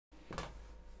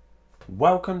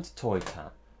Welcome to Toy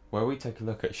Tap, where we take a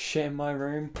look at shit in my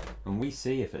room and we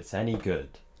see if it's any good.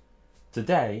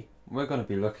 Today, we're going to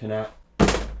be looking at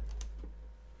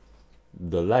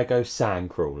the Lego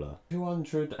sandcrawler.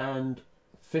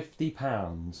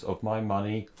 £250 of my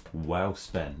money well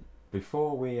spent.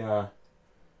 Before we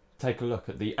take a look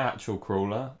at the actual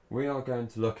crawler, we are going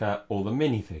to look at all the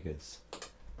minifigures.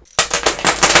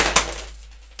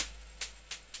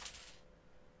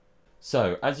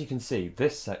 So, as you can see,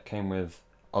 this set came with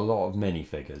a lot of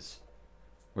minifigures.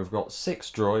 We've got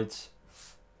 6 droids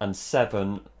and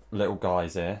 7 little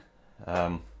guys here.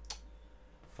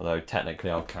 Although technically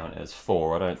I'll count it as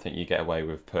 4. I don't think you get away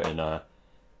with putting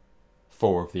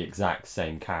 4 of the exact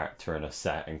same character in a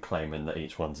set and claiming that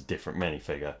each one's a different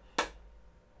minifigure.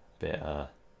 Bit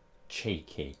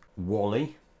cheeky.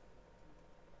 Wally.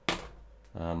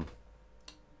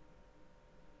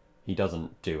 He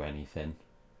doesn't do anything.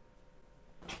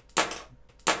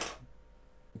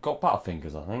 Got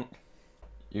Butterfingers, I think.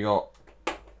 You got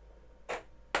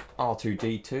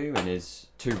R2-D2 and his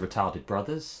 2 retarded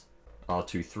brothers,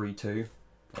 R2-3-2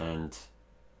 and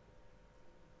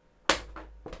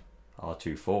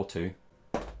R2-4-2.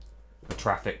 A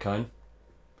traffic cone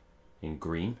in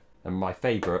green, and my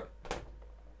favourite,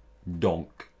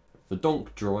 Donk. The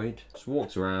Donk droid just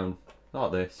walks around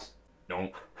like this.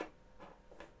 Donk.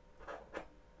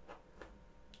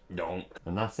 Donk.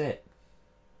 And that's it.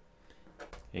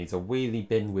 He's a wheelie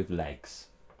bin with legs,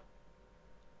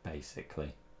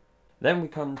 basically. Then we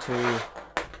come to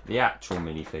the actual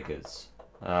minifigures.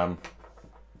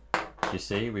 You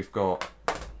see, we've got,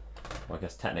 well, I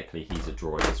guess technically he's a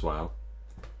droid as well.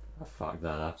 I fucked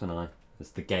that up, didn't I?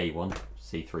 It's the gay one,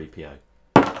 C-3PO.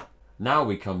 Now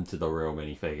we come to the real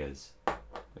minifigures.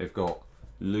 We've got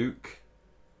Luke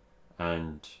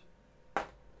and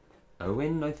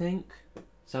Owen, I think?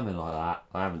 Something like that.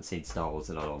 I haven't seen Star Wars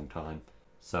in a long time.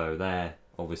 So they're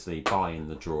obviously buying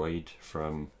the droid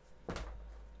from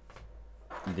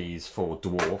these 4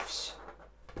 dwarfs.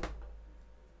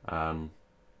 The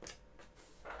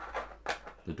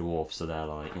dwarfs are there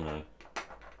like, you know,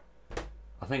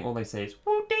 I think all they say is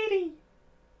 "woo dee."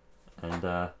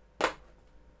 And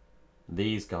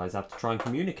these guys have to try and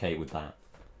communicate with that.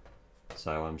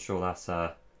 So I'm sure that's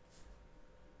an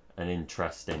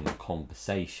interesting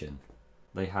conversation.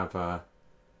 They have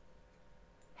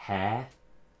hair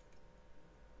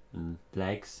and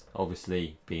legs.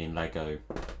 Obviously, being Lego,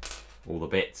 all the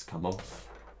bits come off.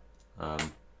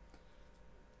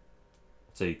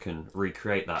 So you can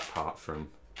recreate that part from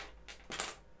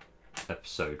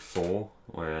episode 4,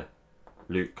 where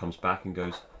Luke comes back and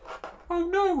goes, "Oh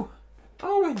no,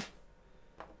 Owen!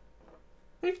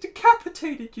 They've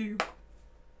decapitated you!"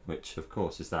 Which, of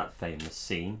course, is that famous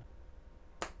scene.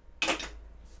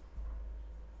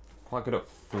 Quite good at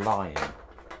flying.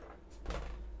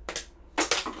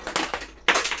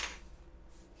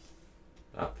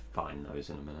 I'll find those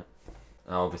in a minute.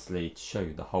 Obviously, to show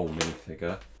you the whole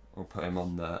minifigure, we'll put him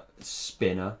on the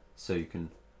spinner so you can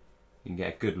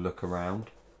get a good look around.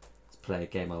 Let's play a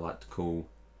game I like to call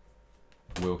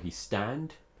Will He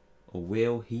Stand or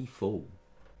Will He Fall?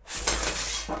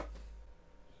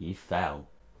 He fell.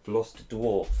 I've lost a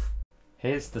dwarf.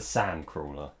 Here's the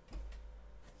sandcrawler.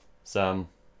 Some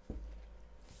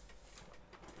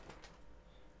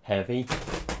heavy.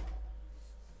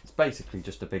 It's basically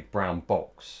just a big brown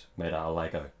box made out of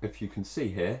Lego. If you can see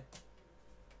here,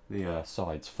 the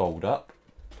sides fold up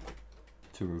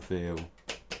to reveal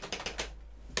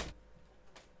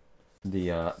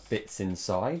the bits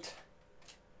inside.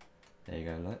 There you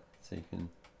go, look, so you can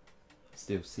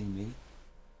still see me.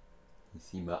 You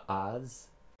see my eyes.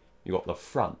 You got the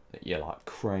front that you like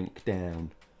crank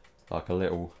down, like a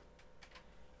little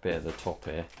bit at the top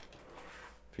here.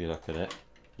 If you look at it,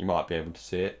 you might be able to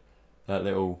see it. That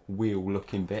little wheel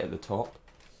looking bit at the top.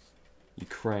 You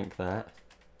crank that,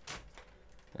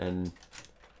 and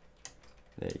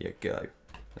there you go.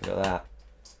 Look at that.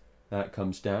 That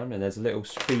comes down, and there's a little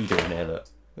speeder in there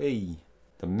that the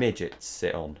midgets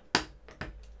sit on. So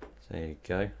there you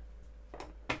go.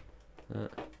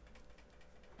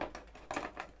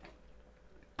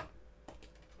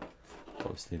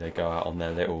 Obviously they go out on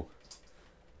their little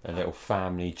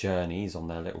family journeys on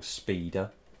their little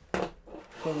speeder.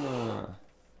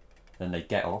 Then they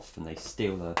get off and they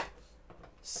steal a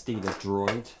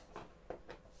droid,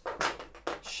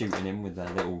 shooting him with their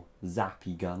little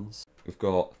zappy guns. We've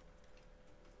got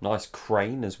a nice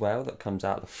crane as well that comes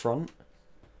out the front.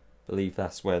 I believe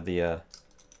that's where the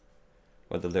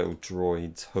little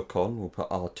droids hook on. We'll put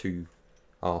R2,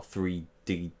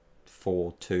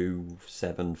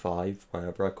 R3D4275,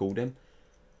 whatever I called him.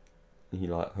 he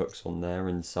like hooks on there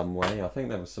in some way. I think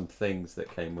there were some things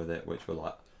that came with it which were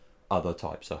like other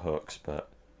types of hooks, but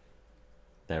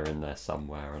they're in there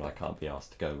somewhere and I can't be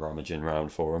asked to go rummaging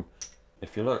around for them.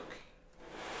 If you look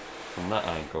from that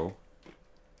angle,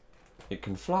 it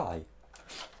can fly.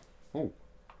 Oh,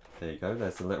 there you go.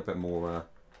 There's a little bit more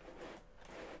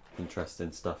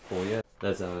interesting stuff for you.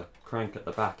 There's a crank at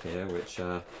the back here which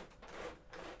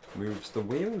moves the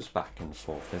wheels back and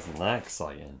forth. Isn't that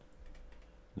exciting?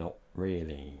 Not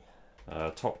really.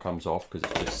 Top comes off because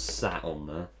it's just sat on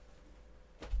there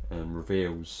and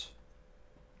reveals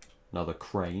another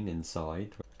crane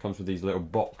inside. Comes with these little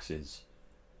boxes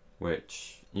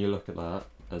which you look at that,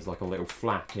 there's like a little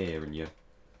flap here and you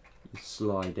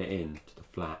slide it into the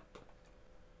flap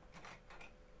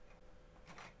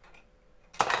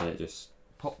and it just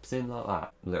pops in like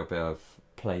that. A little bit of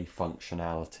play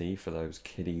functionality for those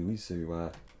kiddies who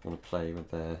want to play with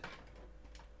their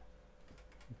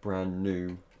brand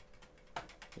new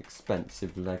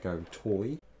expensive Lego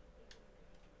toy.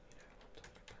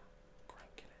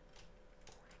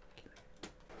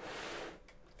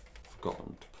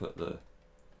 Forgotten to put the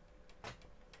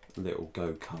little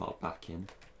go-kart back in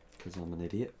because I'm an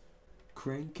idiot.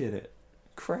 Crank it.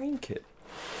 Crank it.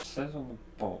 It says on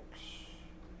the box,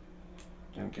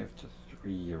 don't give to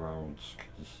 3-year-olds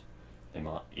because they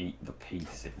might eat the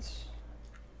pieces.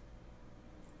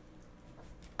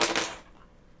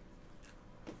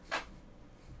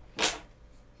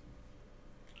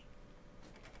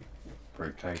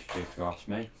 Pretty tasty if you ask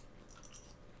me.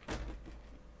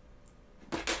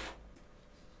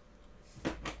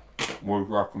 Would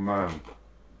recommend.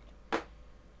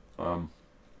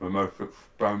 The most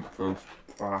expensive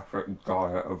classic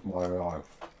diet of my life.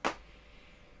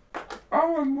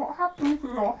 Oh, and what happened to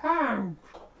your hand?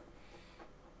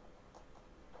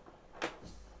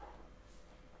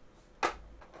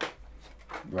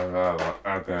 Yeah, like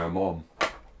egging them on.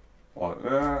 Like,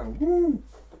 yeah, woo!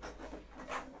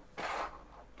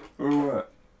 Do it!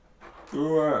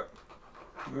 Do it!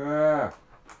 Yeah!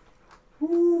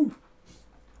 Woo!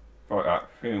 Like that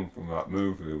scene from that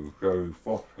movie with Jodie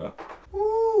Foster.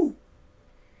 Woo!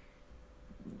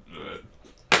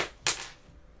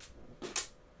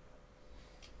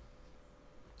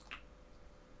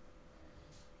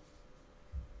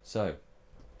 So,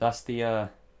 that's the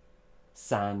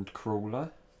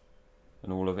sandcrawler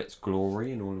and all of its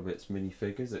glory and all of its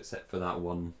minifigures, except for that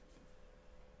one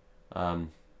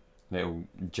little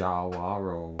Jawa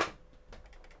or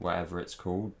whatever it's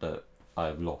called that I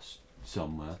have lost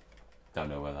somewhere. Don't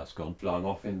know where that's gone. Flying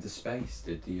off into space,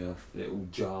 did the little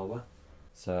Jawa.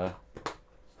 It's a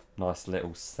nice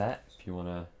little set if you want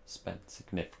to spend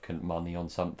significant money on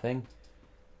something.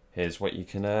 Here's what you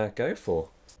can go for.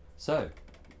 So,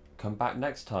 come back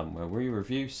next time where we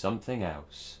review something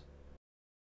else.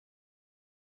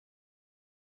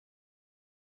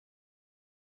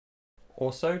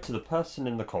 Also, to the person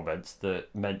in the comments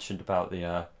that mentioned about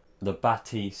the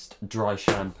Batiste dry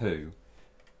shampoo,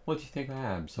 what do you think I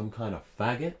am? Some kind of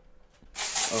faggot?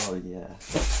 Oh yeah,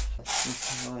 that's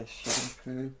some nice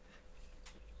shampoo.